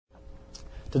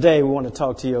Today we want to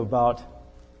talk to you about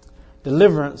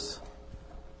deliverance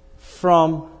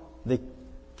from the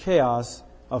chaos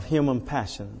of human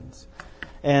passions.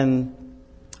 And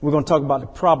we're going to talk about the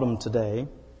problem today.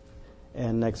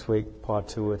 And next week, part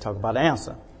 2, we'll talk about the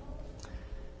answer.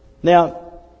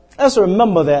 Now, let's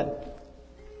remember that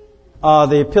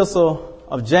the epistle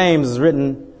of James is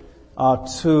written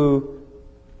to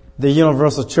the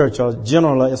universal church, or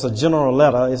it's a general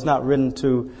letter. It's not written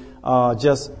to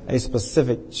just a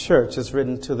specific church. It's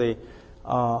written to the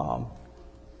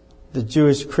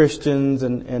Jewish Christians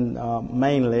and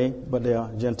mainly, but there are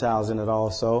Gentiles in it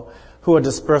also, who are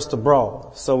dispersed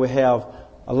abroad. So we have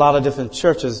a lot of different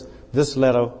churches this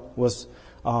letter was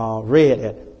read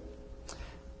at.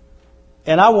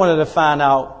 And I wanted to find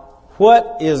out,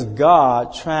 what is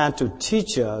God trying to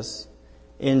teach us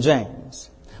in James?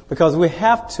 Because we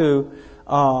have to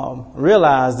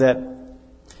realize that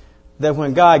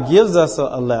when God gives us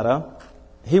a letter,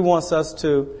 He wants us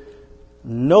to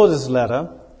know this letter,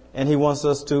 and He wants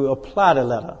us to apply the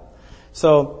letter.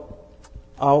 So,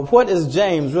 what is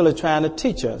James really trying to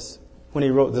teach us when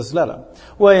he wrote this letter?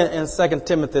 Well, in 2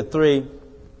 Timothy 3,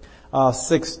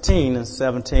 16 and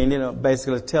 17,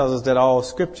 basically tells us that all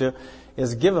Scripture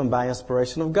is given by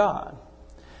inspiration of God,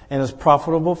 and is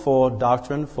profitable for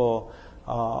doctrine, for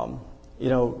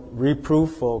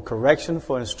reproof, for correction,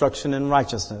 for instruction in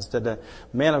righteousness, that the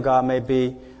man of God may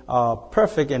be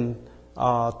perfect and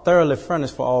thoroughly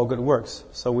furnished for all good works.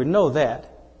 So we know that.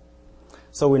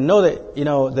 So we know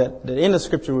that, that in the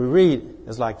Scripture we read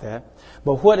is like that.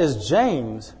 But what is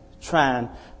James trying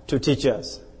to teach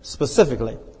us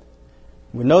specifically?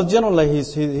 We know generally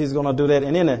he's going to do that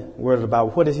in any word of the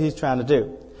Bible. What is he trying to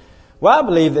do? Well, I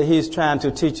believe that he's trying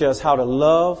to teach us how to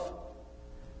love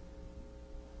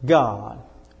God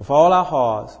with all our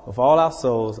hearts, with all our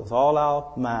souls, with all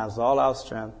our minds, with all our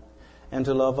strength, and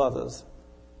to love others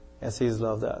as He's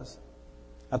loved us.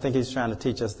 I think He's trying to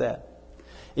teach us that.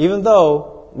 Even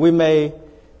though we may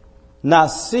not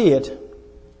see it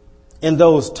in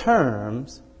those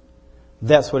terms,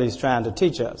 that's what He's trying to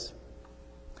teach us.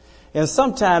 And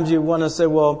sometimes you want to say,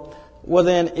 well,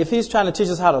 then if He's trying to teach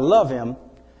us how to love Him,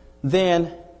 then,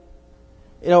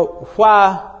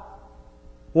 why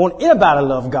won't anybody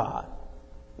love God?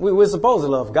 We're supposed to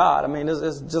love God. I mean,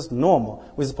 it's just normal.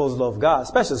 We're supposed to love God,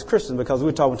 especially as Christians, because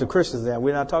we're talking to Christians there.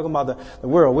 We're not talking about the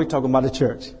world. We're talking about the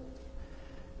church.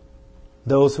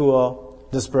 Those who are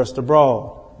dispersed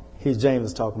abroad, James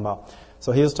is talking about.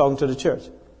 So he was talking to the church.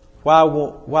 Why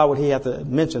would he have to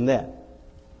mention that?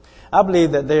 I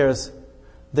believe that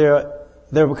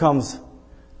there becomes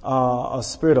a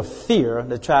spirit of fear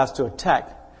that tries to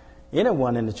attack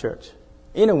anyone in the church,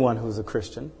 anyone who's a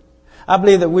Christian. I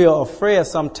believe that we are afraid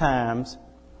sometimes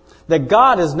that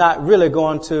God is not really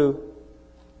going to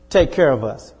take care of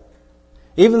us.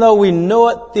 Even though we know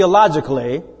it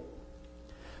theologically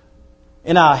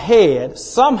in our head,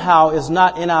 somehow it's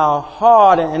not in our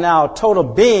heart and in our total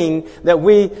being that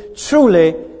we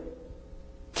truly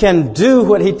can do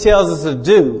what He tells us to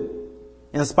do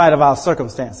in spite of our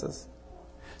circumstances.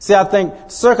 See, I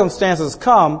think circumstances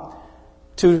come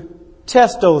to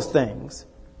test those things.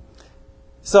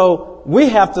 So we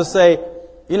have to say,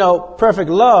 perfect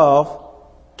love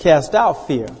casts out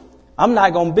fear. I'm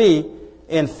not going to be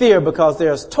in fear because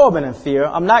there's torment in fear.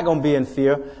 I'm not going to be in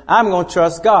fear. I'm going to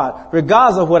trust God,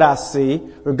 regardless of what I see,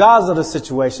 regardless of the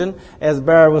situation. As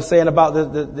Barry was saying about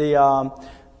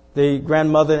the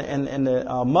grandmother and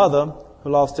the mother who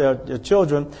lost their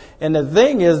children. And the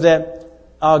thing is that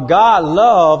God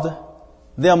loved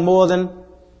them more than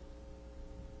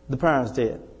the parents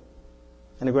did,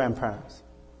 and the grandparents.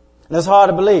 And it's hard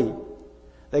to believe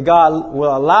that God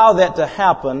will allow that to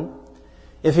happen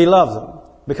if He loves them,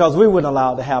 because we wouldn't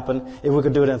allow it to happen if we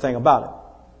could do anything about it.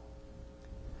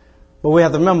 But we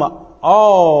have to remember,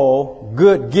 all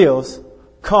good gifts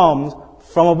come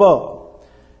from above.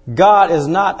 God is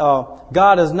not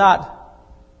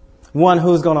one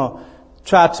who's going to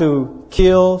try to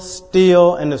kill,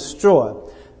 steal, and destroy.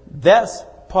 That's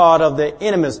part of the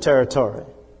enemy's territory.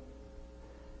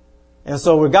 And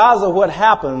so regardless of what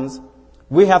happens,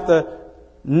 we have to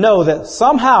know that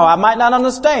somehow, I might not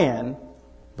understand,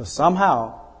 but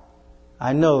somehow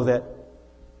I know that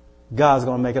God's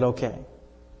going to make it okay.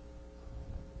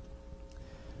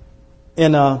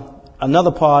 And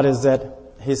another part is that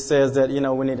he says that,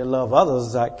 we need to love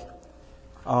others like,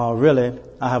 really,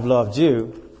 I have loved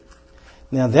you.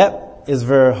 Now that is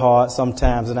very hard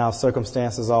sometimes in our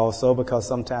circumstances also, because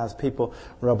sometimes people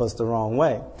rub us the wrong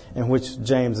way, in which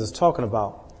James is talking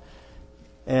about.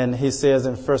 And he says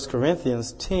in 1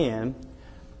 Corinthians 10,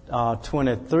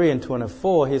 23 and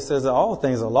 24, he says that all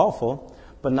things are lawful,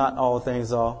 but not all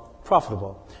things are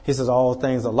profitable. He says all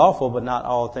things are lawful, but not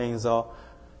all things are,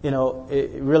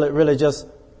 it really just,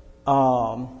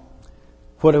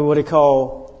 what he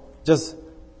call just,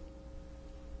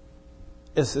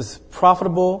 it's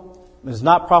profitable, it's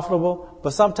not profitable,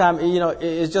 but sometimes,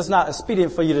 it's just not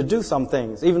expedient for you to do some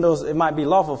things. Even though it might be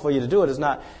lawful for you to do it,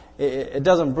 it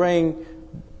doesn't bring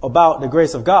about the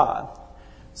grace of God.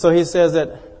 So he says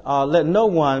that, let no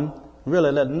one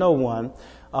really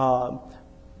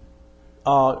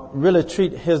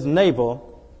treat his neighbor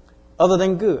other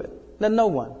than good. Let no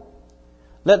one.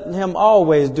 Let him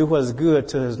always do what is good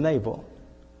to his neighbor.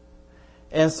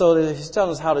 And so he's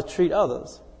telling us how to treat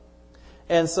others.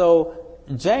 And so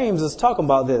James is talking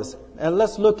about this. And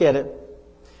let's look at it.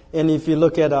 And if you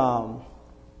look at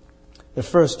the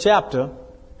first chapter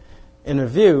in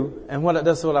review, and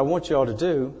that's what I want you all to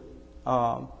do,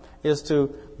 is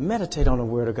to meditate on the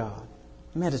Word of God.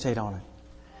 Meditate on it.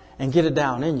 And get it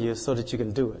down in you so that you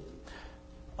can do it.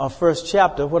 Our first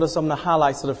chapter, what are some of the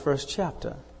highlights of the first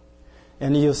chapter?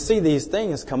 And you'll see these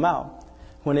things come out.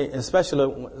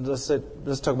 Especially,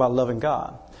 let's talk about loving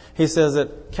God. He says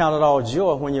that count it all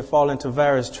joy when you fall into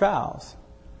various trials.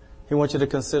 He wants you to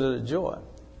consider it joy.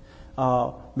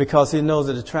 Because he knows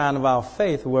that the trying of our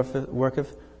faith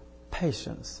worketh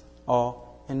patience or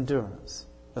endurance.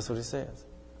 That's what he says.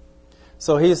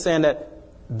 So he's saying that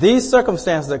these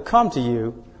circumstances that come to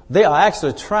you, they are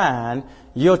actually trying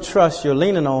your trust, you're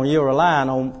leaning on, you're relying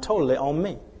on totally on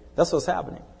me. That's what's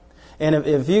happening. And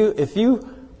if you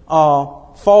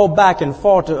fall back and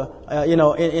falter,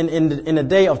 in the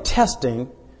day of testing,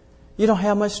 you don't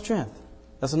have much strength.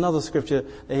 That's another scripture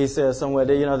that he says somewhere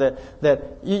that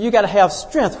you got to have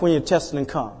strength when your testing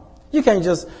come. You can't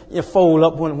just fold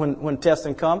up when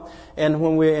testing come. And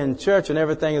when we're in church and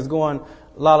everything is going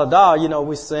la da,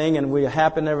 we sing and we're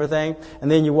happy and everything. And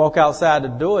then you walk outside the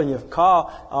door and your car,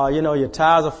 your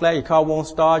tires are flat, your car won't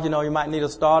start. You might need a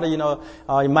starter, you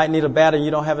might need a battery,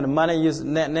 you don't have any money.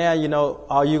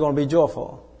 Are you going to be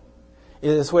joyful?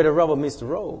 It's where the rubber meets the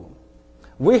road.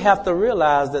 We have to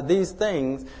realize that these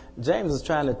things, James is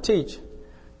trying to teach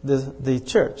the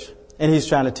church. And he's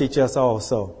trying to teach us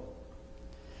also.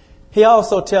 He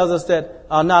also tells us that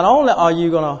not only are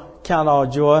you going to count all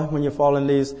joy when you fall in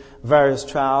these various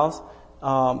trials,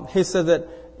 he said that,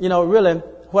 really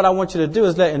what I want you to do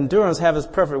is let endurance have its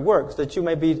perfect works, that you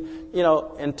may be,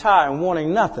 entire and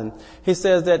wanting nothing. He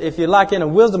says that if you lack any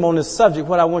wisdom on this subject,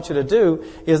 what I want you to do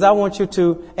is I want you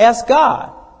to ask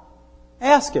God.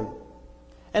 Ask Him.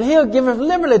 And He'll give it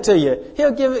liberally to you.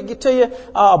 He'll give it to you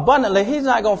abundantly. He's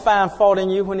not going to find fault in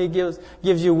you when He gives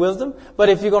you wisdom. But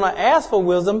if you're going to ask for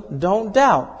wisdom, don't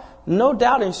doubt. No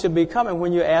doubting should be coming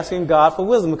when you're asking God for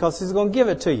wisdom, because He's going to give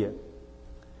it to you.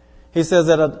 He says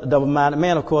that a double-minded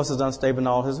man, of course, is unstable in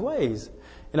all his ways.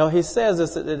 He says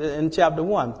this in chapter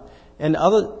 1. In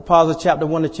other parts of chapter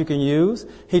 1 that you can use,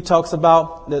 he talks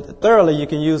about that thoroughly you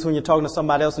can use when you're talking to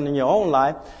somebody else and in your own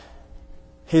life.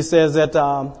 He says that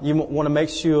you want to make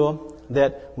sure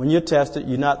that when you're tested,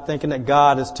 you're not thinking that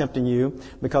God is tempting you,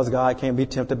 because God can't be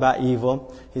tempted by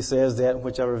evil. He says that,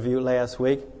 which I reviewed last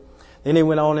week. Then he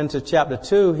went on into chapter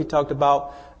 2. He talked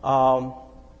about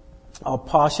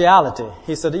partiality.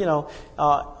 He said,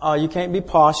 you can't be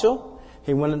partial.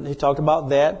 He talked about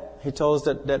that. He told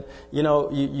us that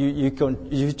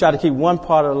you try to keep one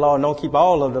part of the law and don't keep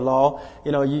all of the law.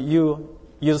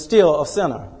 You're still a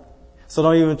sinner. So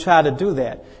don't even try to do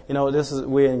that.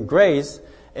 We're in grace.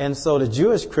 And so the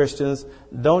Jewish Christians,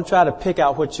 don't try to pick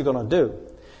out what you're going to do.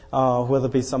 Whether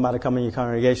it be somebody coming in your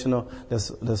congregation or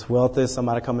that's wealthy,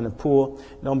 somebody coming in poor.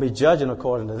 Don't be judging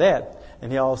according to that.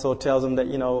 And he also tells them that,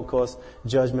 of course,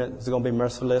 judgment is going to be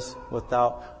merciless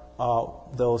without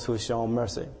those who have shown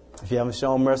mercy. If you haven't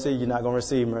shown mercy, you're not going to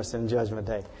receive mercy in Judgment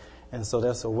Day. And so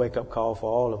that's a wake-up call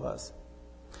for all of us.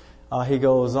 He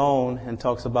goes on and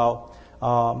talks about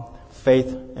faith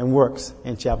and works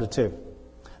in chapter 2.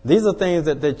 These are things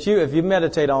that you, if you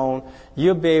meditate on,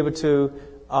 you'll be able to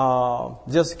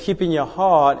just keep in your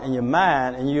heart and your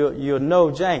mind, and you'll know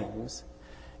James.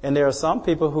 And there are some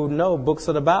people who know books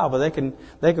of the Bible. They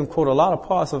can quote a lot of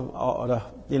parts of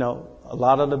a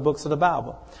lot of the books of the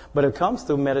Bible. But it comes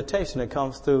through meditation. It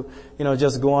comes through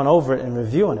just going over it and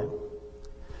reviewing it.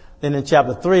 Then in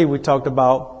chapter 3 we talked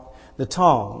about the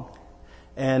tongue,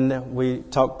 and we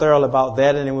talked thoroughly about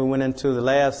that. And then we went into the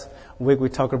last week, we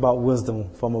talked about wisdom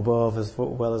from above as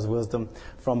well as wisdom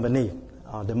from beneath,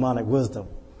 demonic wisdom.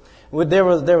 There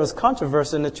was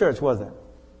controversy in the church, wasn't it?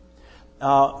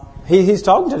 He's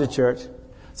talking to the church.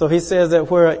 So he says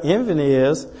that where envy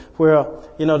is, where,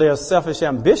 there's selfish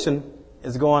ambition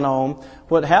is going on,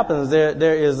 what happens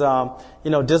there is,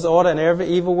 disorder in every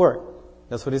evil work.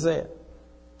 That's what he said.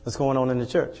 That's going on in the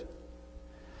church.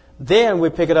 Then we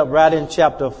pick it up right in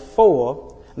chapter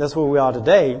 4. And that's where we are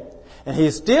today. And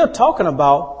he's still talking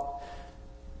about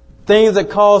things that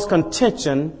cause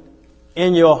contention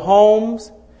in your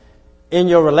homes, in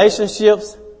your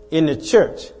relationships, in the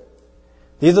church.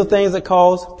 These are things that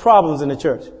cause problems in the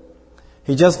church.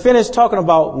 He just finished talking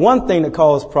about one thing that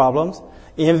causes problems,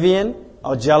 envying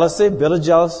or jealousy, bitter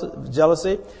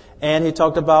jealousy. And he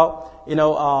talked about,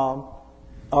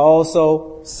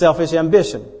 also selfish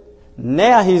ambition.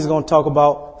 Now he's going to talk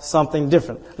about something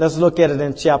different. Let's look at it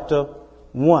in chapter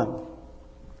 1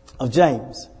 of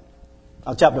James,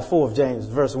 chapter 4 of James,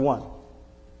 verse 1.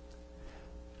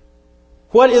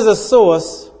 What is the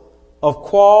source of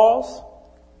quarrels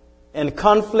and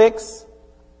conflicts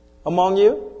among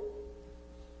you?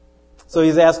 So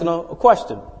he's asking a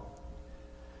question.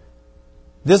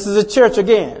 This is a church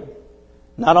again.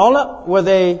 Not only were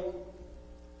they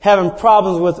having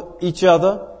problems with each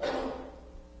other,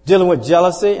 dealing with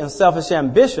jealousy and selfish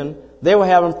ambition, they were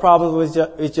having problems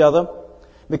with each other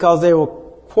because they were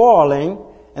quarreling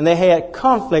and they had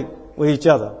conflict with each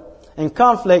other. And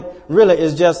conflict really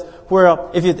is just where,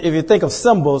 if you think of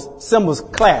symbols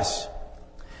clash.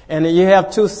 And you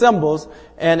have two symbols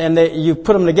and you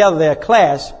put them together, they'll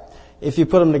clash. If you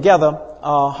put them together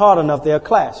hard enough, they'll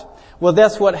clash. Well,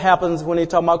 that's what happens when you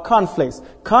talk about conflicts.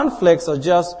 Conflicts are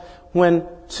just when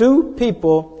two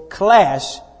people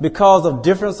clash because of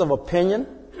difference of opinion,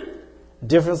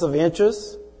 difference of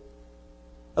interest,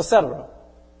 etc.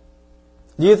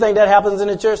 Do you think that happens in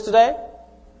the church today?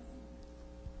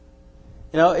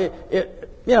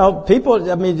 People,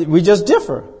 we just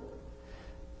differ.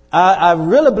 I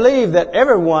really believe that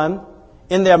everyone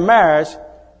in their marriage,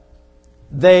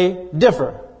 they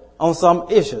differ on some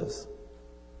issues.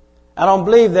 I don't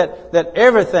believe that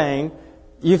everything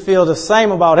you feel the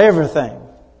same about everything.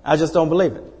 I just don't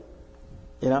believe it.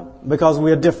 Because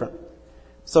we are different.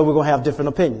 So we're going to have different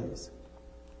opinions.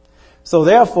 So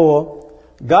therefore,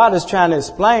 God is trying to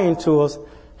explain to us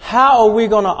how are we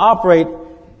going to operate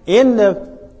in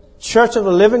the church of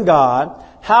the living God,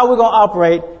 how we're going to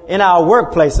operate in our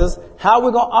workplaces, how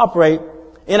we're going to operate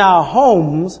in our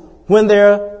homes when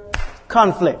there's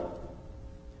conflict.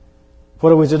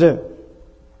 What are we to do?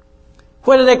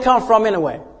 Where do they come from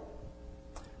anyway?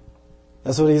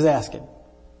 That's what he's asking.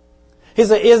 He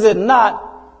said, is it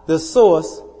not the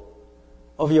source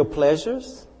of your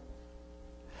pleasures?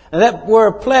 And that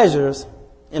word pleasures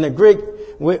in the Greek,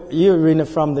 you're reading it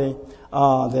from the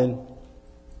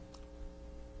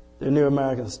New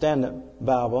American Standard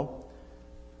Bible,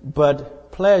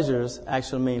 but pleasures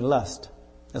actually mean lust.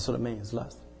 That's what it means,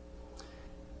 lust.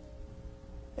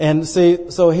 And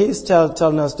see, so he's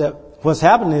telling us that what's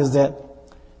happening is that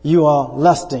you are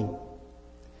lusting.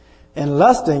 And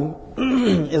lusting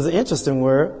is an interesting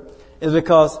word, is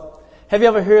because, have you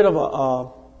ever heard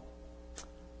of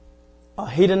a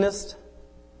hedonist?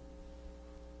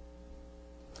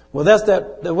 Well, that's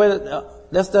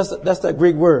that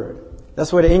Greek word.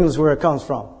 That's where the English word comes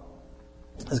from.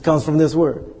 It comes from this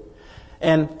word.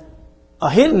 And a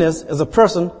hedonist is a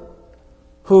person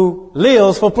who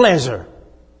lives for pleasure.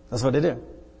 That's what they do.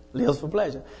 Lives for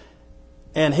pleasure.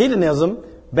 And hedonism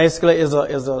basically is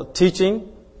a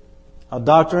teaching, a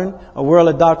doctrine, a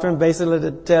worldly doctrine, basically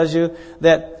that tells you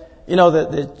that,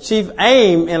 the chief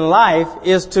aim in life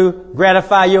is to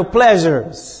gratify your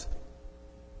pleasures.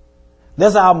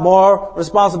 That's our moral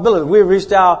responsibility. We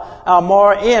reached our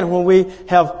moral end when we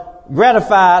have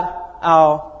gratified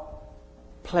our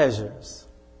pleasures,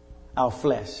 our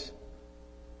flesh.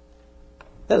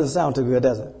 That doesn't sound too good,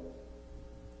 does it?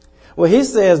 Well, he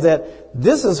says that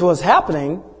this is what's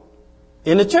happening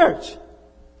in the church.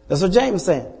 That's what James is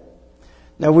saying.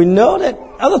 Now, we know that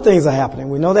other things are happening.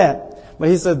 We know that. But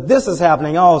he said this is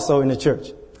happening also in the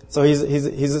church. So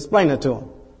he's explaining it to him.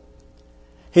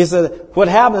 He said, what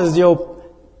happens is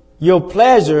your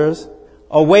pleasures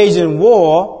are waging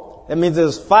war. That means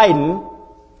there's fighting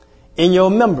in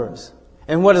your members.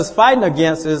 And what it's fighting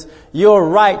against is your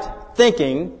right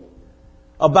thinking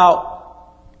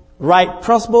about right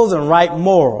principles and right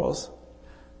morals.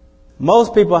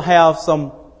 Most people have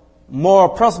some moral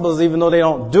principles, even though they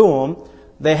don't do them.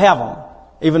 They have them,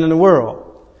 even in the world.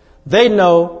 They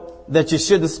know that you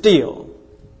shouldn't steal.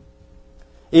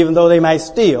 Even though they might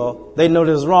steal, they know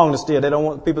that it's wrong to steal. They don't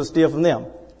want people to steal from them.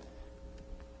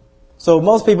 So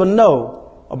most people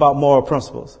know about moral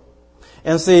principles.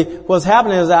 And see, what's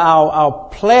happening is our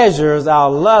pleasures,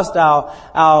 our lust,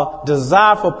 our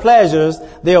desire for pleasures,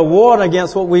 they are warring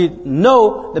against what we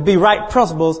know to be right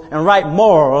principles and right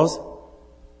morals.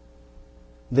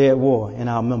 They're at war in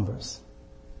our members.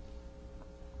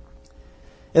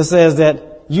 It says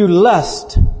that you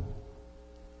lust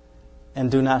and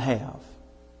do not have.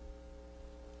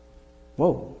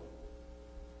 Whoa.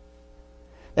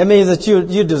 That means that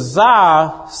you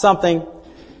desire something.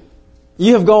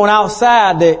 You have gone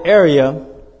outside the area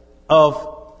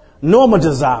of normal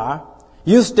desire.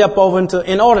 You step over into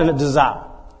inordinate desire.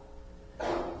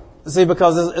 See,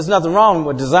 because there's nothing wrong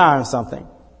with desiring something.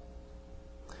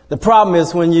 The problem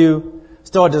is when you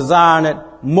start desiring it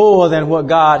more than what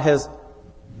God has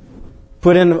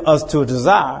put in us to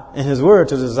desire, in His Word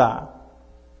to desire.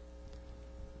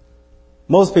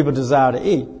 Most people desire to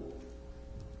eat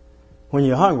when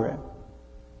you're hungry.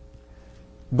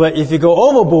 But if you go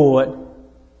overboard,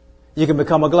 you can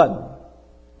become a glutton.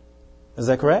 Is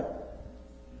that correct?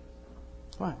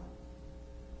 Right.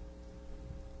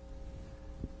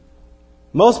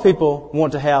 Most people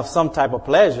want to have some type of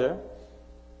pleasure.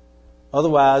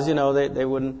 Otherwise, they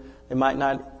wouldn't, they might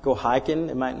not go hiking.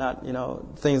 They might not,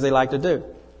 things they like to do.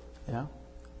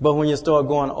 But when you start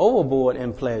going overboard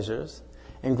in pleasures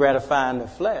and gratifying the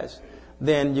flesh,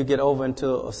 then you get over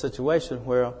into a situation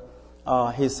where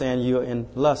he's saying you're in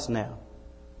lust now.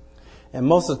 And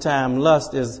most of the time,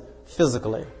 lust is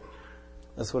physically.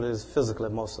 That's what it is, physically,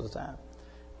 most of the time.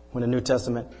 When the New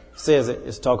Testament says it,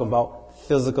 it's talking about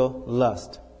physical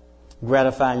lust.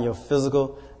 Gratifying your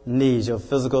physical needs, your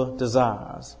physical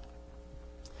desires.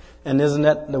 And isn't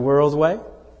that the world's way?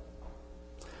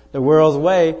 The world's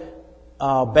way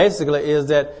basically is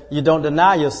that you don't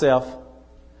deny yourself,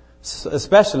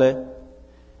 especially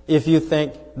if you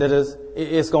think that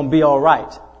it's going to be all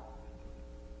right.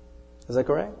 Is that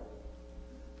correct?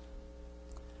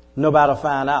 Nobody will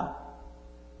find out.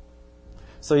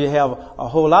 So you have a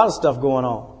whole lot of stuff going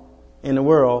on in the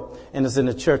world, and it's in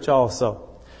the church also.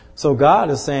 So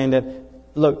God is saying that,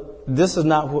 look, this is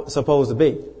not what's supposed to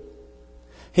be.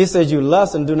 He says you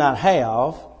lust and do not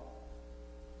have,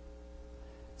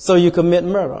 so you commit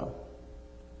murder.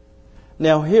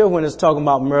 Now here when it's talking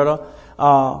about murder,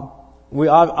 we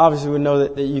obviously know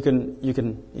that you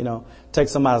can take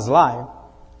somebody's life,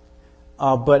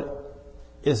 but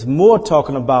it's more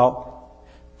talking about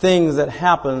things that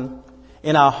happen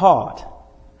in our heart.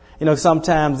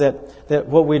 Sometimes that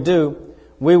what we do,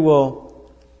 we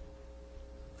will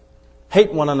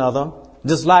hate one another,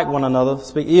 dislike one another,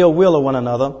 speak ill will of one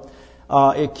another.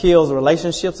 It kills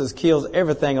relationships. It kills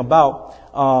everything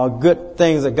about good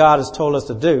things that God has told us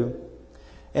to do.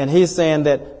 And he's saying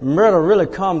that murder really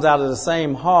comes out of the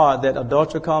same heart that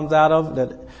adultery comes out of,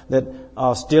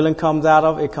 that stealing comes out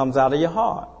of. It comes out of your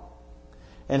heart.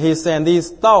 And he's saying these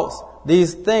thoughts,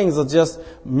 these things are just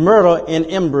murder in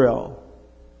embryo.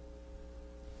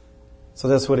 So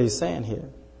that's what he's saying here.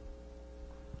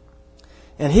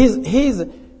 And he's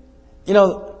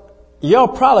you're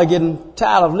probably getting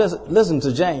tired of listening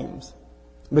to James,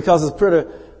 because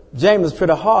James is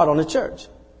pretty hard on the church.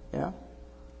 Yeah.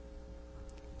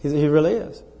 He really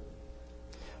is.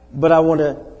 But I want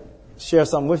to share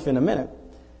something with you in a minute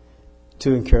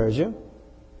to encourage you.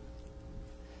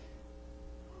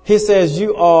 He says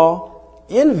you are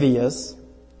envious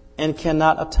and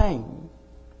cannot attain.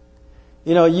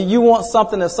 You want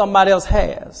something that somebody else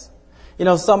has.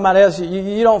 Somebody else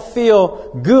you don't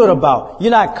feel good about.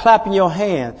 You're not clapping your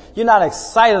hand. You're not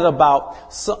excited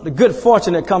about the good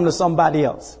fortune that comes to somebody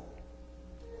else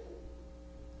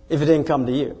if it didn't come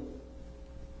to you.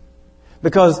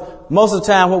 Because most of the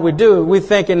time what we do, we're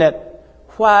thinking that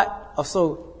why are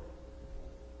so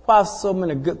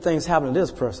many good things happen to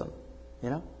this person?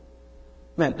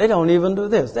 Man, they don't even do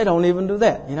this. They don't even do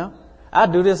that. I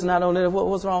do this and I don't know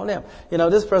what's wrong with them.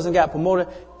 This person got promoted.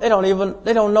 They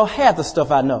don't know half the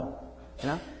stuff I know.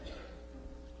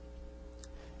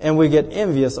 And we get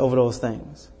envious over those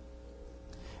things.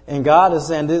 And God is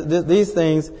saying these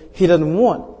things He doesn't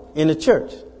want in the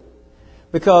church.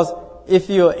 Because if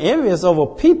you're envious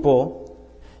over people,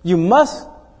 you must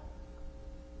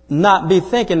not be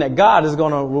thinking that God is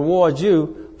going to reward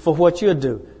you for what you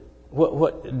do.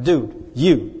 What do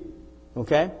you?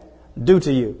 Okay? Do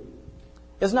to you.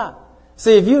 It's not.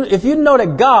 See, if you know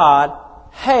that God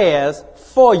has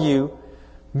for you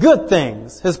good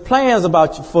things, His plans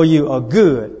for you are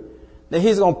good, that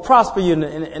He's going to prosper you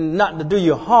and not to do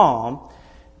you harm,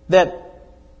 that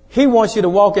He wants you to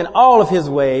walk in all of His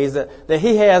ways, that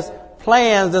He has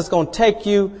plans that's going to take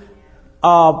you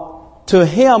to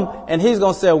Him, and He's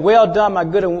going to say, well done, my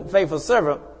good and faithful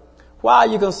servant. Why are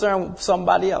you concerned with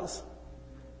somebody else?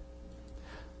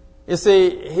 You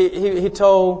see, he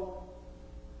told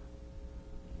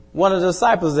one of the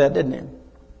disciples that, didn't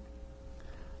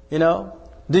he?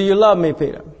 Do you love me,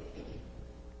 Peter?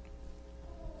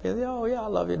 Peter said, oh yeah, I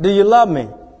love you. Do you love me? He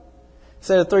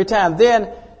said it 3 times.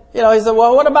 Then You know, he said,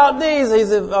 well, what about these? He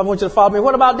said, I want you to follow me.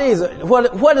 What about these?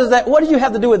 What is that? What do you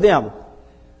have to do with them?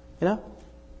 You know,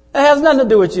 it has nothing to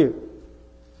do with you.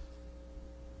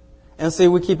 And see,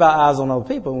 we keep our eyes on other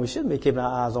people, and we shouldn't be keeping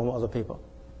our eyes on other people.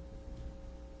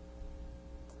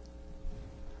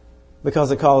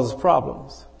 Because it causes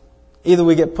problems. Either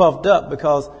we get puffed up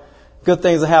because good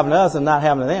things are happening to us and not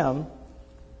happening to them,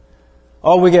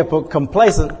 or we get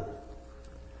complacent.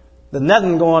 There's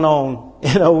nothing going on,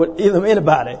 you know, with either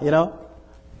anybody, you know.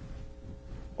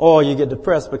 Or you get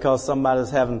depressed because somebody's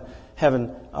having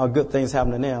good things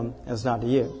happen to them, and it's not to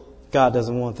you. God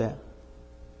doesn't want that.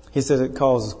 He says it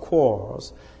causes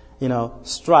quarrels, you know,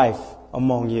 strife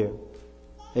among you.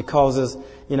 It causes,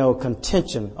 you know,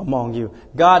 contention among you.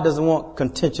 God doesn't want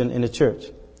contention in the church.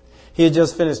 He had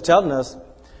just finished telling us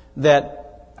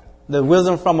that the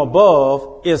wisdom from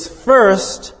above is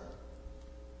first,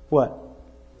 what?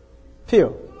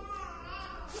 Pure.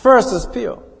 First is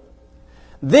pure.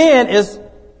 Then is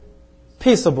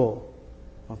peaceable.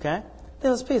 Okay?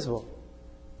 Then it's peaceable.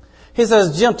 He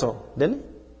says gentle, didn't he?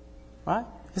 Right?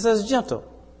 He says gentle.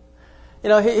 You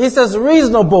know, he says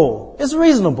reasonable. It's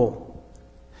reasonable.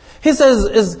 He says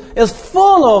is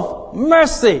full of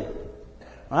mercy.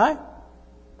 Right?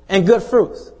 And good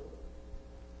fruits.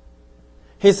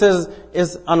 He says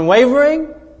is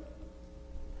unwavering.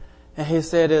 And he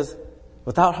said is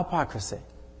without hypocrisy.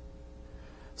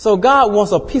 So God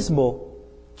wants a peaceable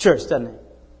church, doesn't he?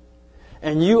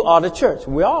 And you are the church.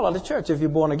 We all are the church. If you're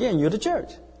born again, you're the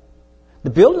church. The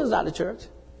building is not the church.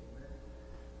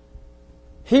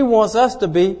 He wants us to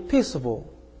be peaceable.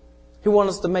 He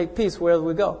wants us to make peace wherever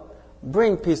we go.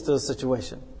 Bring peace to the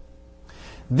situation.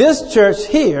 This church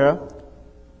here,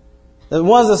 the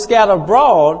ones that scatter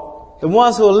abroad, the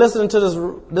ones who are listening to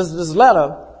this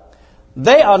letter,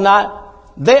 they are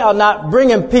not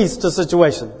bringing peace to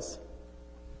situations.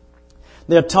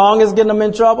 Their tongue is getting them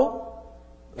in trouble.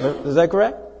 Is that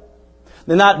correct?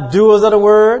 They're not doers of the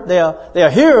word. They are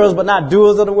hearers, but not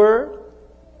doers of the word.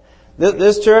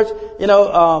 This church, you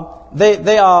know,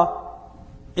 they are,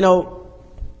 you know,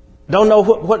 don't know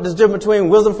what is different between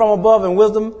wisdom from above and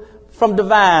wisdom from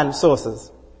divine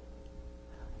sources,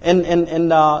 and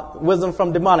wisdom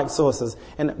from demonic sources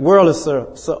and worldly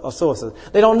sources.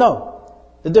 They don't know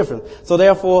the difference. So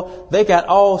therefore, they got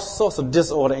all sorts of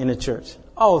disorder in the church.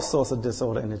 All sorts of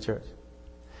disorder in the church,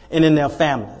 and in their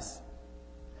families,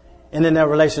 and in their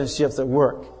relationships at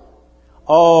work.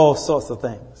 All sorts of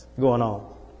things going on.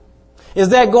 Is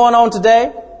that going on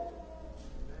today?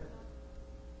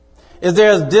 Is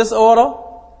there disorder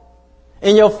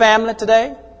in your family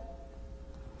today?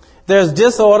 If there's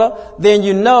disorder, then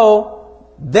you know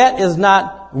that is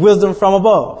not wisdom from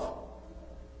above.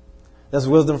 That's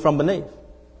wisdom from beneath.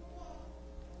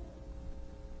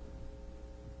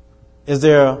 Is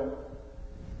there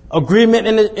agreement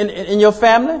in your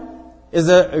family? Is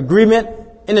there agreement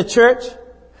in the church?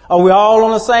 Are we all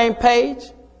on the same page?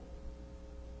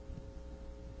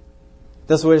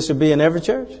 That's where it should be in every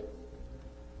church.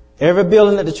 Every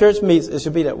building that the church meets, it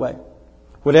should be that way.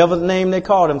 Whatever name they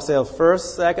call themselves,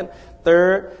 first, second,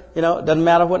 third, you know, it doesn't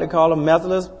matter what they call them,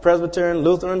 Methodist, Presbyterian,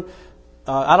 Lutheran.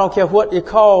 I don't care what you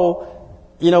call,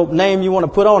 you know, name you want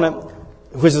to put on it,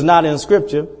 which is not in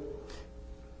Scripture.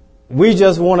 We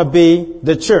just want to be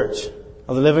the church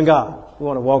of the living God. We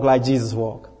want to walk like Jesus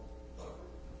walked.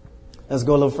 Let's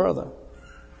go a little further.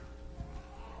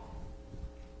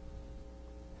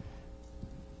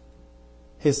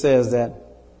 He says that,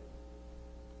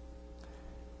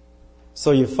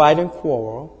 so you fight and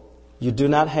quarrel, you do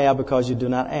not have because you do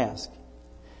not ask.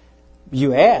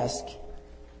 You ask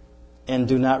and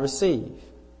do not receive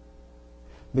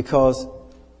because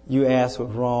you ask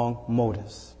with wrong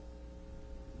motives.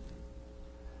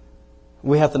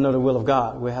 We have to know the will of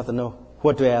God. We have to know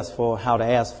what to ask for, how to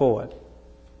ask for it.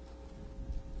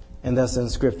 And that's in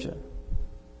Scripture.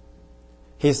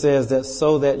 He says that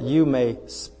so that you may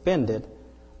spend it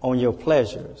on your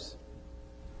pleasures.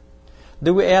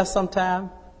 Do we ask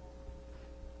sometime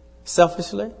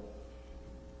selfishly?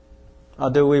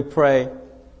 Or do we pray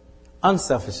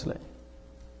unselfishly?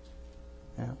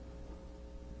 Yeah.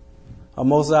 Are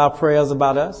most of our prayers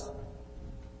about us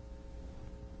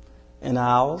and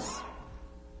ours?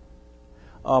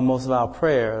 Or most of our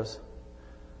prayers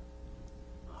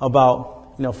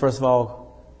about, you know, first of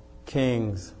all,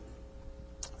 kings,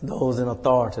 those in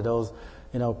authority, those,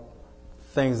 you know,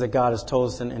 things that God has told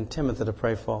us in Timothy to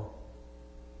pray for?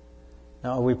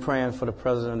 Now, are we praying for the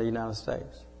President of the United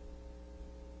States?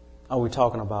 Are we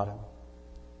talking about him?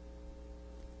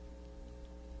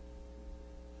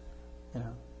 You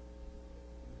know,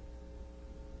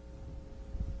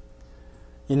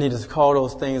 you need to call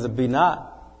those things that be not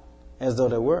as though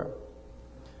they were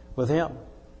with Him.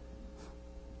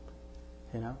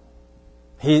 You know,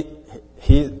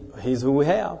 He's who we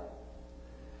have.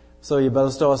 So you better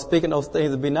start speaking those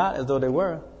things that be not as though they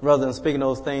were, rather than speaking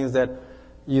those things that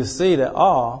you see that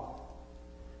are,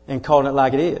 and calling it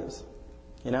like it is.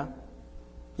 You know,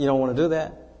 you don't want to do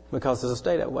that because it'll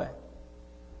stay that way.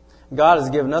 God has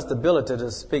given us the ability to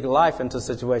speak life into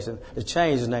situations, to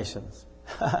change nations.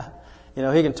 You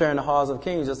know, He can turn the hearts of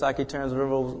kings just like He turns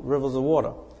rivers of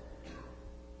water.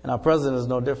 And our president is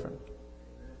no different.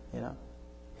 You know,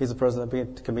 he's a president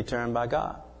that can be turned by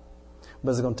God.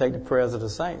 But it's going to take the prayers of the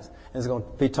saints. It's going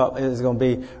to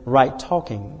be right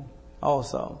talking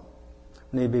also.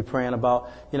 We need to be praying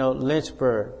about,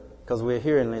 Lynchburg, because we're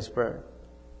here in Lynchburg.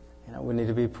 We need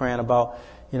to be praying about,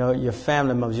 your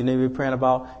family members. You need to be praying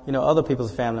about, other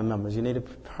people's family members. You need to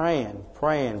be praying.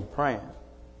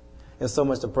 There's so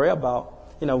much to pray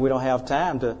about. We don't have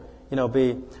time to,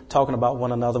 be talking about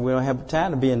one another. We don't have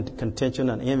time to be in contention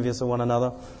and envious of one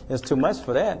another. It's too much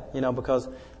for that, because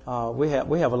we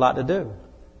have a lot to do.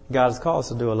 God has called us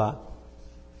to do a lot.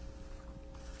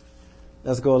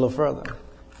 Let's go a little further.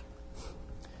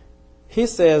 He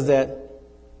says that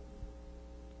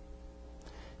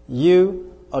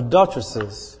you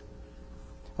adulteresses.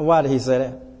 Why did He say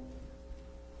that?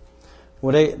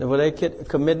 Were they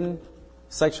committing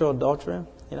sexual adultery,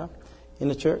 in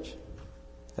the church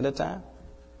at that time?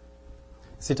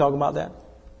 Is He talking about that?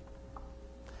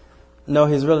 No,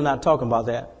 He's really not talking about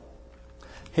that.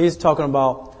 He's talking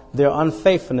about their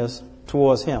unfaithfulness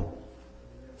towards Him.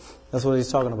 That's what He's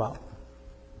talking about.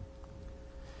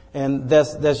 And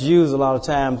that's used a lot of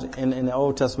times in the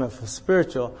Old Testament for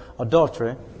spiritual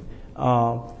adultery.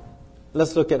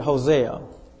 Let's look at Hosea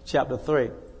chapter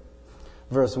 3,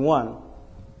 verse 1.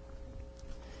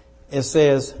 It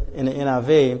says in the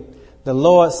NIV, the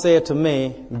Lord said to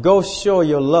me, go show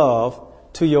your love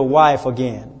to your wife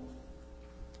again.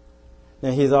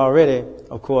 Now He's already,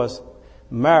 of course,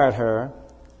 married her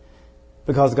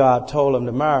because God told him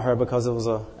to marry her because it was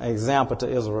an example to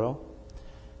Israel.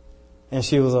 And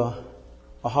she was a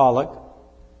harlot.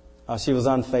 She was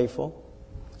unfaithful.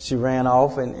 She ran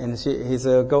off, and he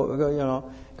said,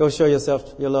 go show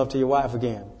your love to your wife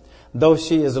again. Though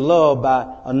she is loved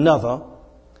by another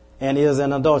and is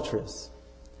an adulteress.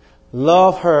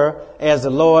 Love her as the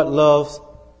Lord loves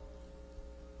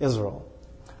Israel.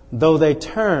 Though they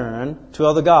turn to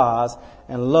other gods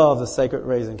and love the sacred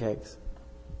raisin cakes.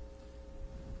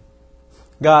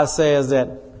 God says that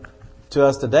to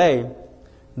us today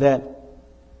that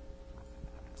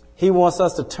He wants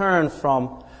us to turn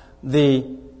from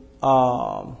the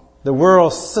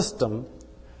world system,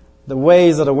 the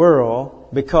ways of the world,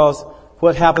 because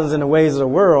what happens in the ways of the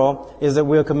world is that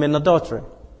we're committing adultery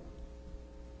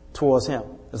towards Him.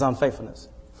 It's unfaithfulness.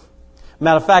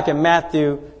 Matter of fact, in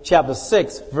Matthew chapter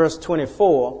 6, verse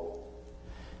 24,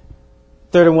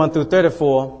 31 through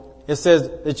 34, it says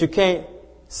that you can't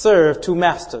serve two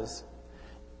masters.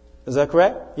 Is that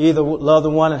correct? You either love the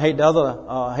one and hate the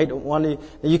other, hate the one.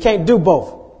 You can't do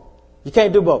both. You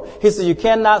can't do both. He said you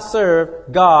cannot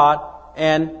serve God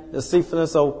and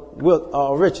deceitfulness of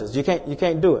riches. You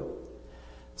can't do it.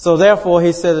 So therefore,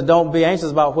 He said, don't be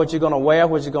anxious about what you're going to wear,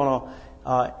 what you're going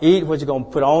to eat, what you're going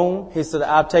to put on. He said,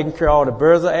 I've taken care of all the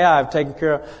birds of the air. I've taken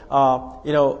care of,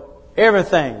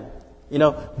 everything.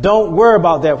 Don't worry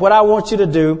about that. What I want you to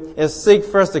do is seek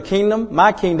first the kingdom,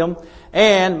 my kingdom,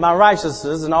 and my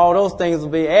righteousness, and all those things will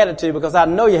be added to you because I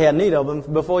know you had need of them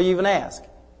before you even ask.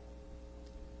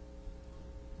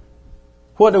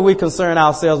 What do we concern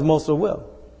ourselves most with?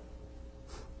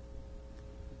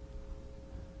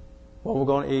 What we're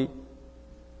going to eat,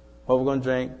 what we're going to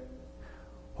drink,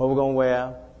 what we're going to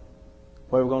wear,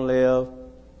 where we're going to live,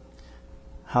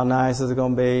 how nice is it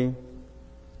going to be?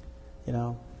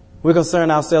 We concern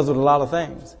ourselves with a lot of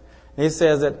things. And He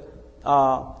says that,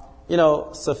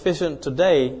 sufficient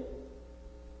today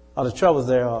are the troubles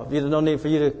thereof. There's no need for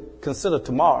you to consider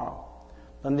tomorrow.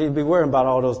 No need to be worrying about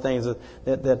all those things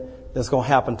that's going to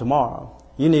happen tomorrow.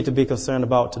 You need to be concerned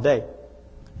about today.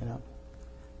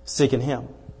 Seeking Him.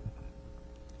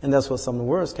 And that's what some of the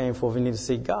words came for. We need to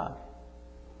seek God.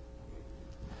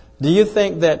 Do you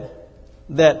think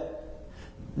that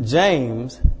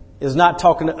James is not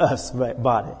talking to us,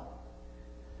 body?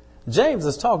 James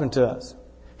is talking to us.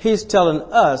 He's telling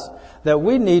us that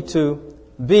we need to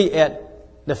be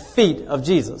at the feet of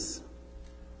Jesus.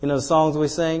 The songs we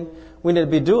sing, we need to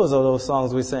be doers of those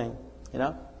songs we sing.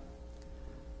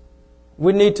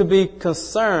 We need to be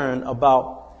concerned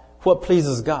about what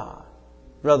pleases God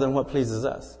rather than what pleases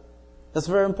us. That's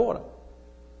very important.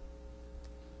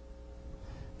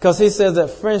 Because He says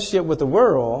that friendship with the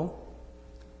world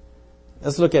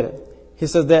Let's look at it. He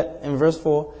says that in verse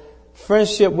 4,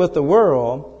 friendship with the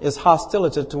world is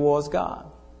hostility towards God.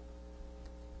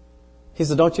 He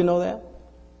said, don't you know that?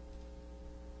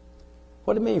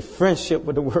 What do you mean friendship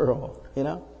with the world? You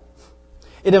know,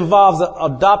 it involves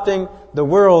adopting the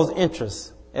world's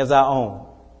interests as our own.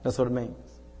 That's what it means.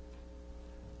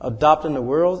 Adopting the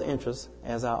world's interests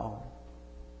as our own.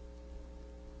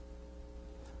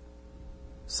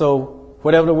 So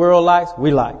whatever the world likes,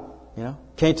 we like. You know,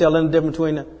 can't tell any difference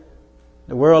between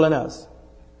the world and us.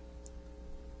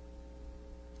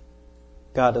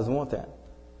 God doesn't want that.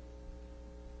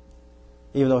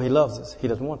 Even though He loves us, He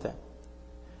doesn't want that.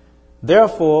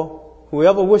 Therefore,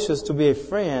 whoever wishes to be a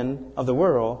friend of the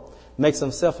world makes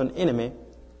himself an enemy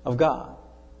of God.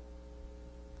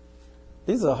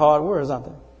 These are hard words, aren't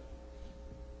they?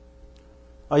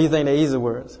 Or you think they're easy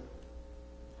words?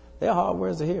 They're hard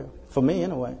words to hear. For me,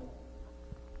 anyway.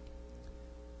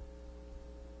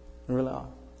 They really are.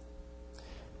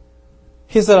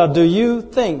 He said, do you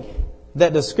think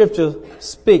that the Scripture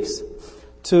speaks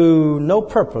to no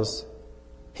purpose?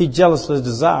 He jealously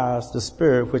desires the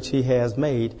Spirit which He has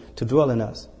made to dwell in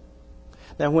us.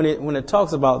 Now, when it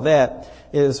talks about that,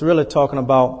 it's really talking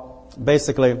about,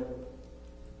 basically,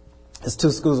 there's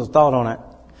two schools of thought on it.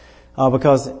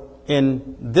 Because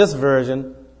in this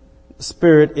version,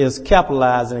 Spirit is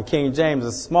capitalized, and in King James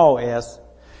is small s.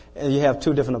 And you have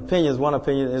two different opinions. One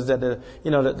opinion is that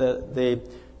the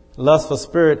lust for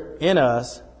Spirit in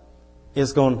us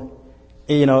is going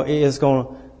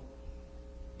to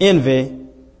envy,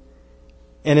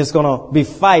 and it's going to be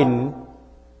fighting,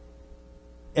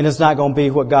 and it's not going to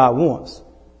be what God wants.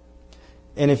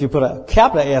 And if you put a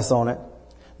capital S on it,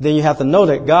 then you have to know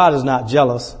that God is not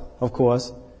jealous, of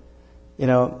course. He's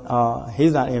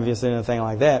not envious or anything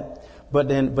like that. But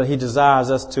He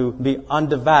desires us to be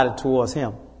undivided towards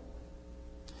Him.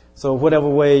 So whatever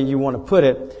way you want to put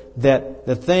it, that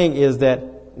the thing is that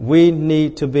we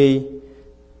need to be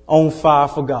on fire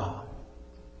for God.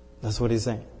 That's what He's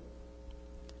saying.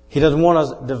 He doesn't want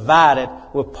us divided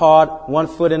with one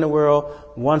foot in the world,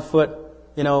 one foot,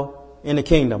 in the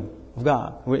kingdom of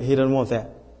God. He doesn't want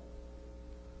that.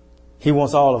 He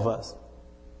wants all of us.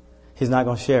 He's not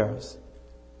going to share us.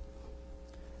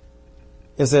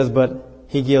 It says, but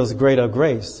He gives greater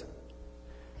grace.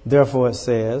 Therefore it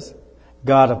says,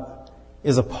 God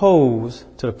is opposed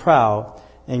to the proud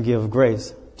and gives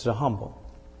grace to the humble.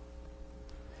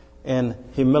 And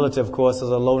humility, of course, is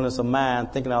a lowness of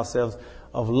mind, thinking ourselves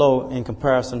of low in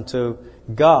comparison to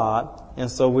God. And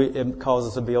so it calls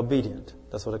us to be obedient.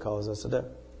 That's what it calls us to do.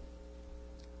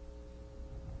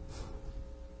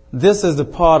 This is the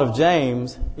part of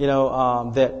James,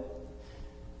 that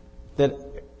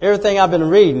everything I've been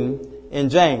reading in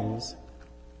James,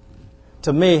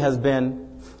 to me, has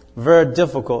been very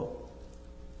difficult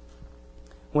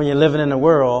when you're living in the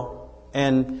world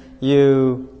and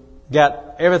you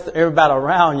got everybody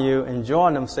around you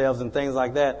enjoying themselves and things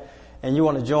like that, and you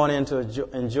want to join in to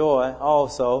enjoy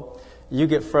also. You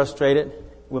get frustrated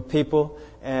with people,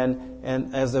 and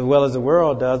as well as the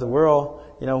world does. The world,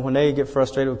 when they get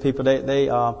frustrated with people, they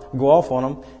go off on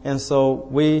them. And so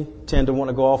we tend to want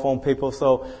to go off on people.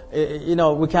 So,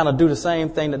 we kind of do the same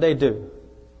thing that they do.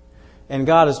 And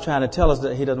God is trying to tell us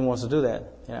that He doesn't want us to do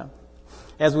that.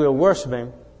 As we were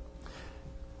worshiping,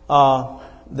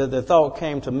 the thought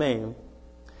came to me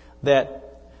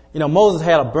that, Moses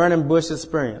had a burning bush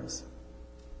experience.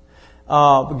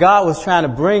 God was trying to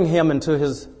bring him into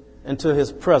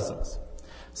his presence.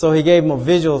 So He gave him a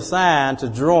visual sign to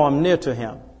draw him near to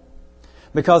Him,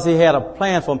 because He had a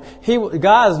plan for him.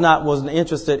 God wasn't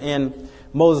interested in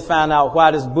Moses finding out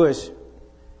why this bush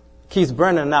keeps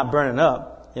burning and not burning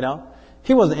up.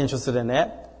 He wasn't interested in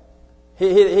that.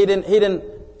 He didn't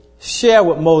share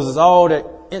with Moses all the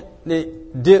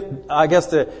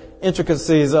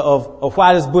intricacies of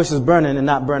why this bush is burning and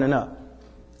not burning up.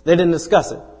 They didn't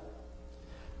discuss it.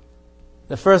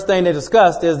 The first thing they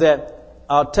discussed is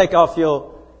that take off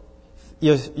your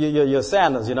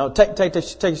sandals, take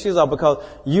your shoes off, because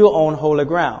you're on holy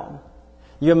ground.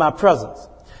 You're in my presence.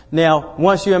 Now,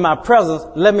 once you're in my presence,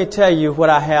 let me tell you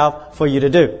what I have for you to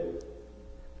do.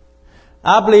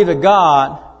 I believe that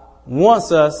God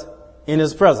wants us in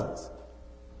His presence.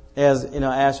 As,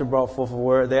 Asher brought forth a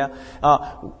word there.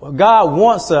 God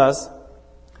wants us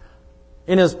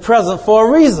in His presence for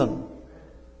a reason.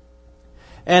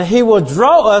 And He will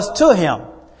draw us to Him.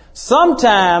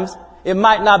 Sometimes it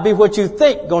might not be what you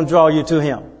think going to draw you to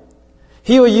Him.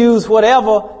 He will use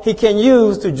whatever He can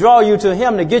use to draw you to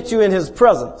Him, to get you in His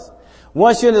presence.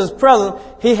 Once you're in His presence,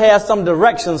 He has some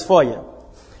directions for you.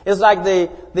 It's like the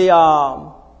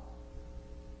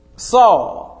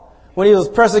Saul, when he was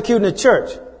persecuting the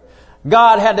church.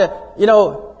 God had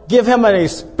to, give him an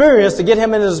experience to get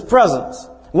him in his presence.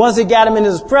 Once he got him in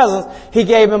his presence, he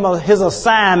gave him his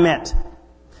assignment.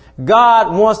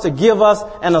 God wants to give us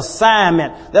an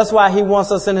assignment. That's why he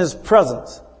wants us in his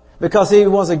presence. Because he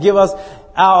wants to give us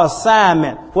our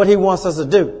assignment, what he wants us to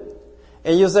do.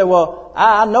 And you say, well,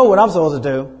 I know what I'm supposed to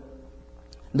do.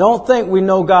 Don't think we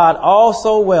know God all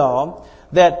so well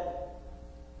that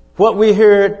what we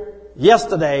heard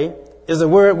yesterday is the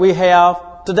word we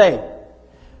have today.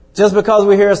 Just because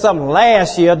we heard something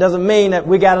last year doesn't mean that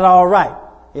we got it all right.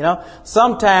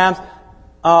 Sometimes,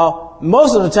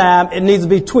 most of the time, it needs to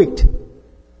be tweaked.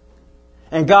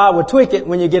 And God will tweak it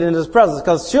when you get into his presence.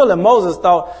 Because surely Moses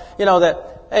thought,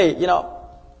 that, hey,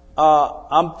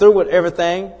 I'm through with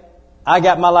everything. I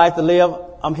got my life to live.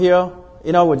 I'm here,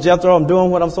 with Jethro. I'm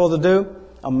doing what I'm supposed to do.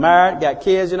 I'm married, got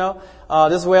kids, this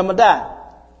is where I'm going to die.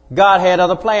 God had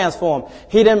other plans for him.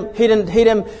 He didn't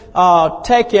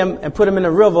take him and put him in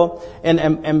the river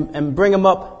and bring him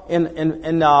up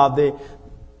in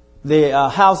the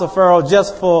house of Pharaoh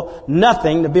just for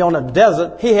nothing, to be on a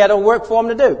desert. He had a work for him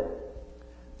to do.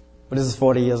 But this is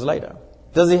 40 years later.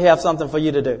 Does he have something for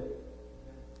you to do?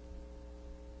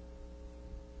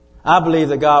 I believe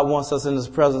that God wants us in his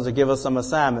presence to give us some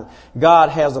assignment. God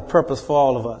has a purpose for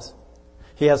all of us.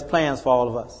 He has plans for all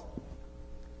of us.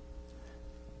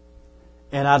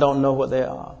 And I don't know what they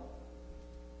are.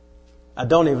 I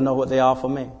don't even know what they are for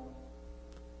me.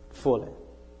 Fully.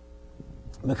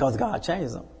 Because God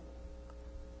changed them.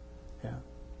 Yeah.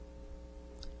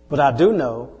 But I do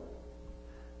know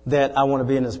that I want to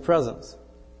be in his presence.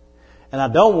 And I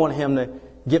don't want him to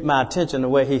get my attention the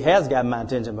way he has gotten my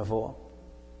attention before.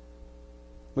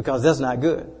 Because that's not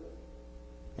good.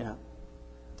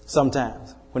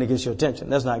 Sometimes when he gets your attention,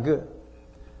 that's not good.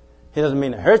 He doesn't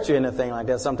mean to hurt you or anything like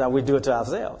that. Sometimes we do it to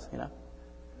ourselves,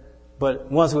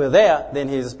 But once we're there, then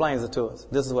he explains it to us.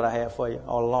 This is what I have for you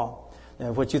all along.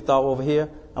 And what you thought over here,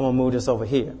 I'm going to move this over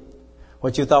here.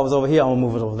 What you thought was over here, I'm going to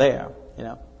move it over there,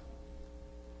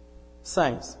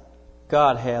 Saints,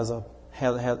 God has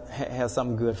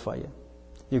something good for you.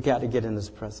 You got to get in his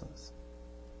presence.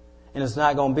 And it's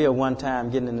not going to be a one-time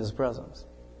getting in his presence.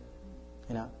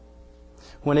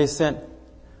 When they sent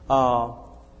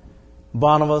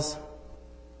Barnabas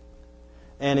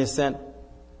and he sent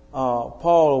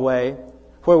Paul away,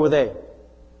 where were they?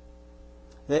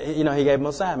 He gave them an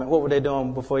assignment. What were they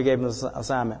doing before he gave them an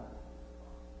assignment?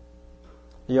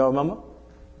 You all remember?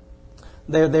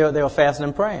 They were fasting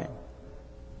and praying.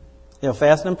 They were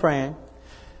fasting and praying.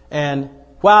 And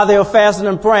while they were fasting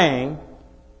and praying,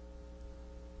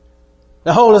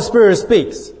 the Holy Spirit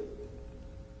speaks.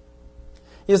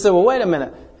 You say, well, wait a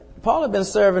minute. Paul had been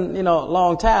serving, a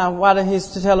long time. Why didn't he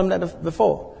tell him that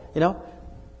before?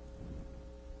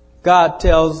 God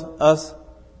tells us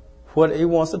what he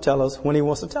wants to tell us when he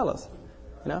wants to tell us.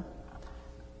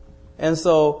 And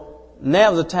so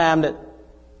now was the time that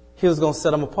he was going to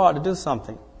set them apart to do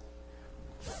something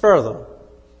further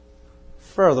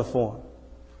for him.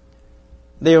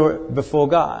 They were before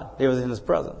God. They was in his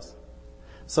presence.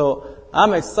 So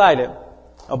I'm excited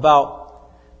about,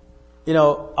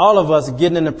 all of us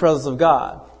getting in the presence of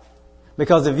God.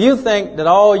 Because if you think that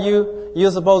all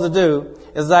you're supposed to do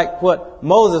is like what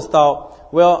Moses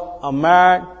thought, well, I'm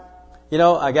married,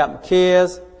 I got my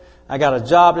kids, I got a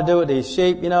job to do with these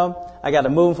sheep, I got to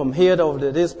move from here over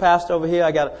to this pasture over here,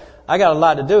 I got a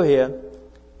lot to do here.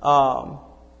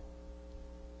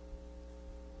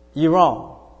 You're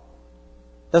wrong.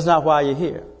 That's not why you're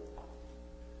here.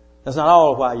 That's not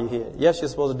all why you're here. Yes, you're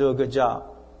supposed to do a good job.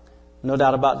 No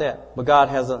doubt about that. But God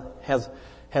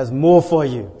has more for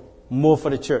you, more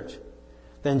for the church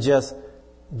than just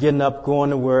getting up, going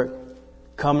to work,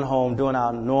 coming home, doing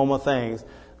our normal things.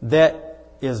 That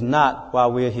is not why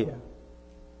we're here.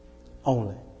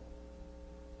 Only.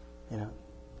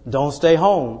 Don't stay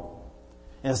home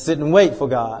and sit and wait for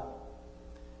God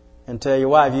and tell your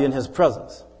wife you're in his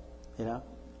presence.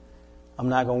 I'm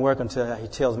not going to work until he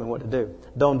tells me what to do.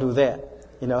 Don't do that.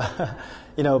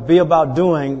 Be about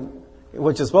doing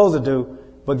what you're supposed to do,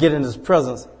 but get in his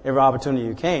presence every opportunity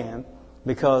you can,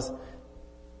 because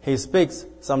he speaks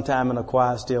sometime in a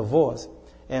quiet, still voice.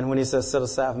 And when he says, set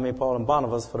aside for me, Paul and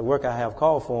Barnabas, for the work I have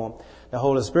called for them, the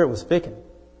Holy Spirit was speaking.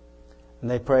 And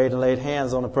they prayed and laid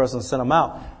hands on the person and sent them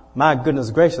out. My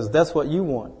goodness gracious, that's what you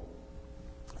want.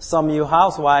 Some of you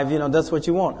housewives, that's what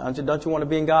you want. Don't you want to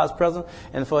be in God's presence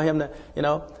and for him to,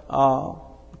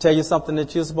 tell you something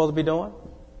that you're supposed to be doing?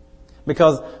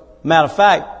 Because, matter of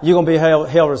fact, you're going to be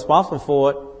held responsible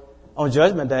for it on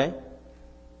Judgment Day.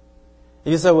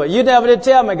 You say, well, you never did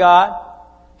tell me, God.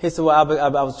 He said, well,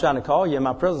 I was trying to call you in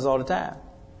my presence all the time.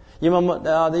 You remember,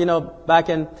 back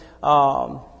in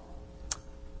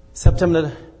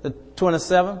September the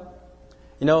 27th,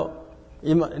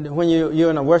 when you're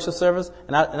in a worship service,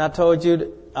 and I told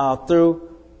you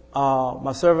through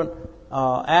my servant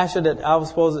Asher that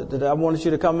that I wanted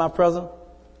you to come to my presence.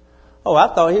 Oh,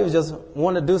 I thought he was just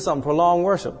wanting to do something, prolong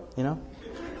worship.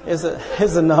 It's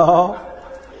a no.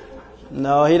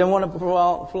 No, he didn't want to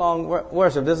prolong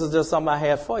worship. This is just something I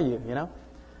had for you.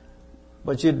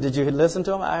 But did you listen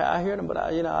to him? I heard him, but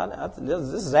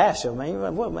this is Asher,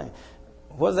 man. What, man?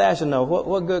 What does Asher know?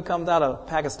 What good comes out of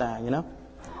Pakistan? No,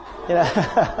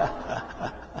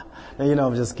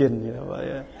 I'm just kidding. But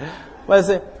yeah. But I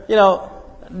say,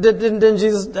 didn't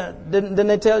Jesus? Didn't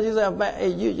they tell Jesus, man,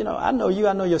 hey, I know you.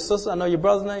 I know your sister. I know your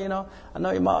brother. I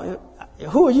know your mom.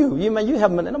 Who are you? You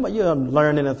haven't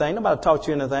learned anything. Nobody taught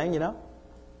you anything.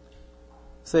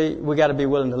 See, we got to be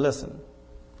willing to listen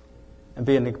and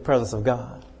be in the presence of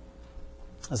God.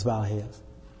 Let's bow our heads.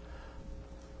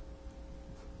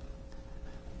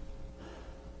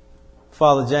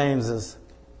 Father James is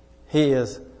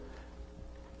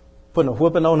putting a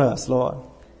whipping on us, Lord.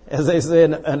 As they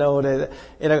said in the old days.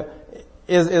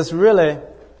 It's really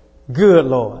good,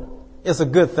 Lord. It's a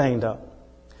good thing, though.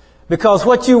 Because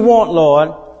what you want,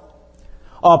 Lord,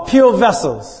 are pure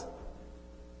vessels.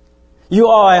 You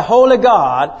are a holy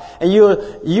God, and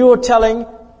you're telling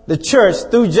the church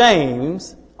through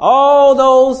James, all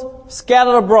those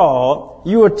scattered abroad,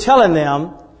 you are telling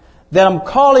them that I'm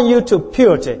calling you to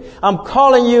purity. I'm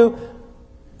calling you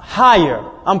higher.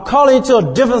 I'm calling you to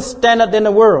a different standard than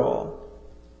the world.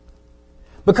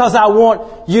 Because I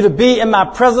want you to be in my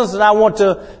presence and I want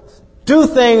to do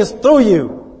things through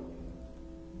you.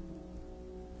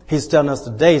 He's telling us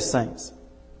today, saints,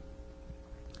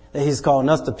 that He's calling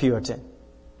us to purity.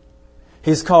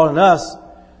 He's calling us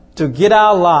to get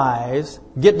our lives,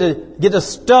 get the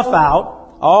stuff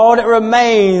out, all that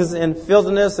remains in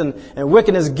filthiness and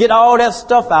wickedness, get all that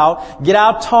stuff out, get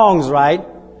our tongues right,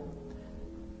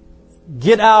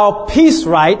 get our peace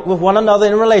right with one another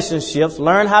in relationships,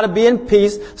 learn how to be in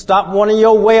peace, stop wanting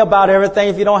your way about everything.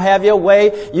 If you don't have your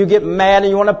way, you get mad and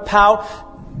you want to pout.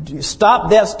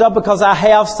 Stop that stuff because I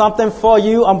have something for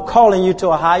you. I'm calling you to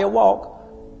a higher walk.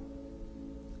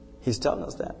 He's telling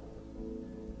us that.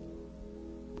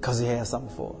 Because He has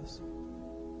something for us.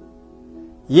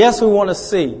 Yes, we want to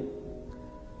see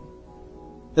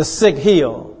the sick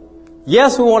healed.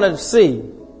 Yes, we want to see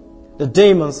the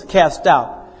demons cast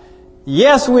out.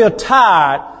 Yes, we are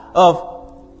tired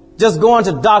of just going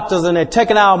to doctors and they're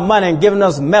taking our money and giving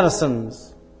us medicines.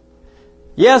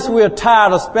 Yes, we are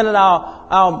tired of spending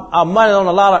our money on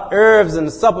a lot of herbs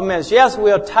and supplements. Yes, we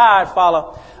are tired,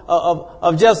 Father,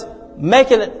 of just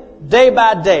making it day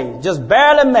by day, just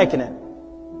barely making it,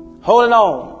 holding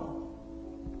on,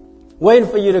 waiting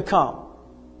for you to come.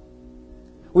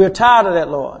 We are tired of that,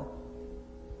 Lord.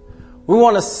 We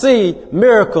want to see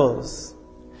miracles.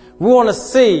 We want to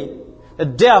see the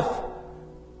deaf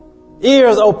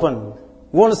ears open.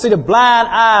 We want to see the blind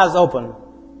eyes open.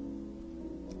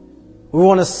 We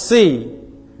want to see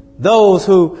those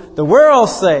who the world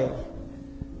say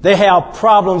they have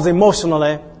problems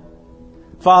emotionally.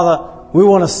 Father, we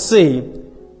want to see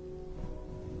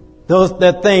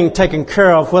that thing taken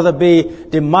care of, whether it be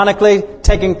demonically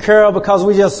taken care of because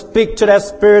we just speak to that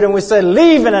spirit and we say,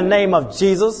 leave in the name of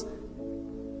Jesus.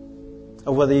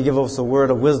 Or whether you give us a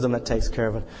word of wisdom that takes care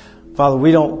of it. Father,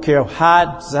 we don't care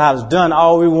how it's done.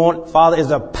 All we want, Father, is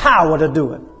the power to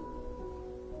do it.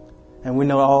 And we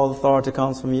know all authority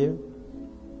comes from you.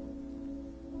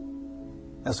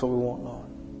 That's what we want, Lord.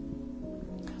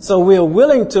 So we are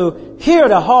willing to hear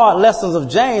the hard lessons of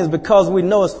James because we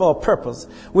know it's for a purpose.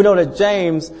 We know that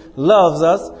James loves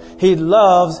us. He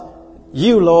loves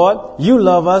you, Lord. You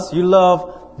love us. You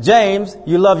love James.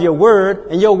 You love your word.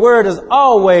 And your word is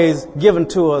always given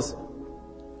to us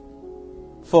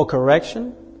for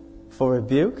correction, for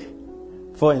rebuke,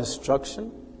 for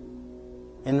instruction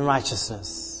in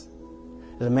righteousness.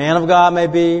 That the man of God may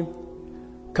be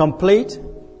complete,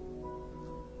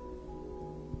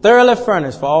 thoroughly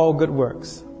furnished for all good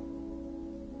works.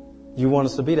 You want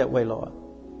us to be that way, Lord.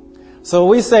 So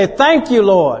we say, thank you,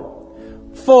 Lord,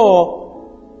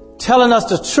 for telling us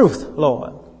the truth,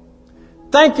 Lord.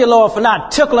 Thank you, Lord, for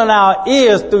not tickling our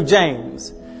ears through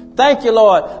James. Thank you,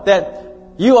 Lord, that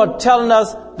you are telling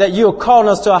us that you are calling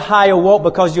us to a higher walk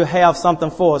because you have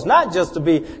something for us. Not just to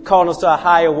be calling us to a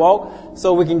higher walk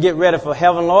so we can get ready for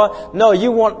heaven, Lord. No,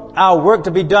 you want our work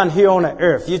to be done here on the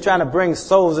earth. You're trying to bring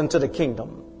souls into the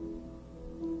kingdom.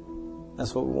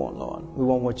 That's what we want, Lord. We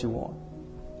want what you want.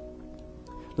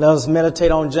 Let us meditate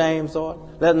on James, Lord.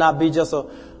 Let it not be just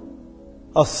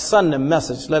a Sunday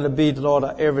message. Let it be, Lord,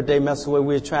 an everyday message where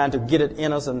we're trying to get it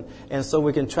in us and so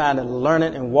we can try to learn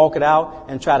it and walk it out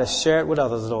and try to share it with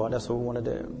others, Lord. That's what we want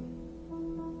to do.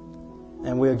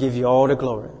 And we'll give you all the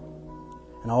glory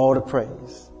and all the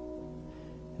praise.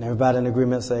 And everybody in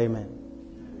agreement say amen.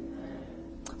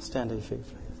 Stand to your feet,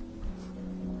 please.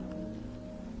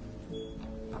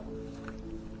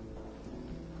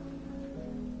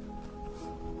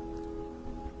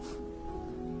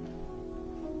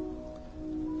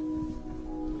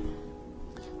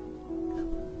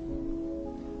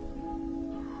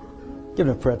 Give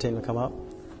the prayer team to come up.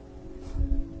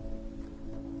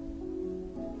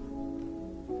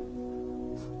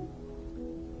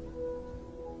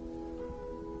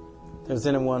 If there's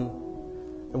anyone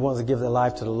that wants to give their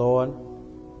life to the Lord,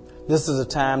 this is the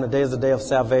time. Today is the day of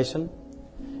salvation.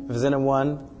 If there's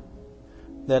anyone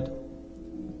that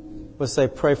would say,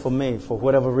 pray for me for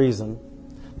whatever reason,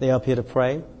 they're up here to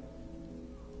pray.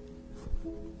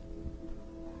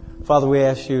 Father, we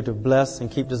ask you to bless and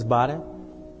keep this body,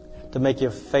 to make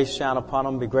your face shine upon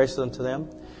them, be gracious unto them.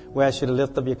 We ask you to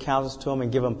lift up your countenance to them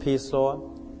and give them peace,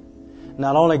 Lord.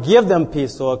 Not only give them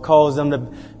peace, Lord, cause them to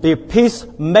be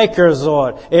peacemakers,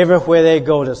 Lord. Everywhere they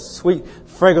go, the sweet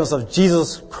fragrance of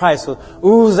Jesus Christ will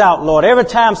ooze out, Lord. Every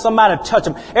time somebody touch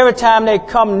them, every time they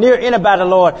come near anybody,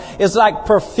 Lord, it's like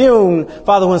perfume,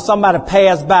 Father, when somebody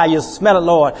pass by, you smell it,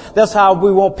 Lord. That's how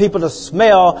we want people to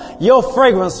smell your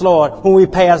fragrance, Lord, when we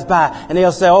pass by. And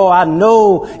they'll say, oh, I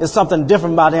know it's something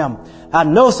different about them. I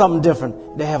know something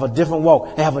different. They have a different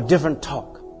walk. They have a different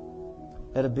talk.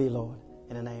 Let it be, Lord,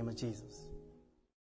 in the name of Jesus.